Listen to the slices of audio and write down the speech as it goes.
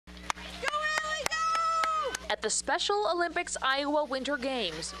At the Special Olympics Iowa Winter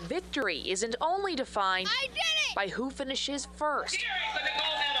Games, victory isn't only defined by who finishes first,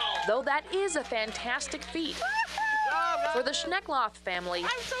 though that is a fantastic feat. For the Schneckloth family, I'm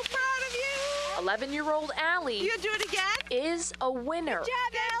so proud of you. 11-year-old Allie You do it again? is a winner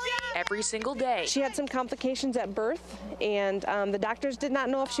Good job. every single day. She had some complications at birth, and the doctors did not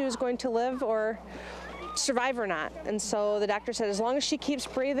know if she was going to live or survive or not. And so the doctor said as long as she keeps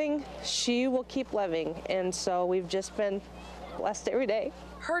breathing, she will keep living. And so we've just been blessed every day.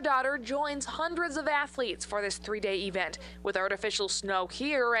 Her daughter joins hundreds of athletes for this 3-day event. With artificial snow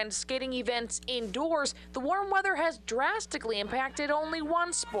here and skating events indoors, the warm weather has drastically impacted only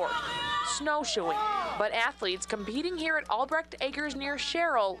one sport, snowshoeing. But athletes competing here at Albrecht Acres near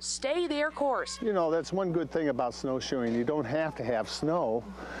Sherrill stay their course. You know, that's one good thing about snowshoeing. You don't have to have snow.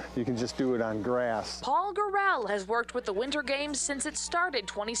 You can just do it on grass. Paul Gorell has worked with the Winter Games since it started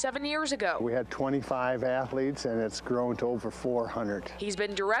 27 years ago. We had 25 athletes, and it's grown to over 400. He's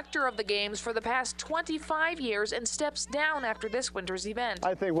been director of the Games for the past 25 years and steps down after this winter's event.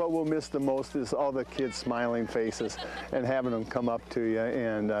 I think what we'll miss the most is all the kids' smiling faces and having them come up to you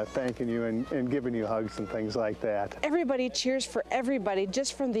and thanking you and giving you hugs and things like that. Everybody cheers for everybody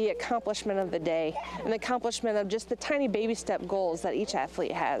just from the accomplishment of the day and the accomplishment of just the tiny baby step goals that each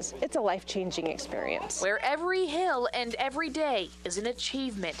athlete has. It's a life-changing experience. Where every hill and every day is an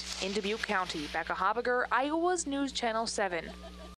achievement. In Dubuque County, Becca Habiger, Iowa's News Channel 7.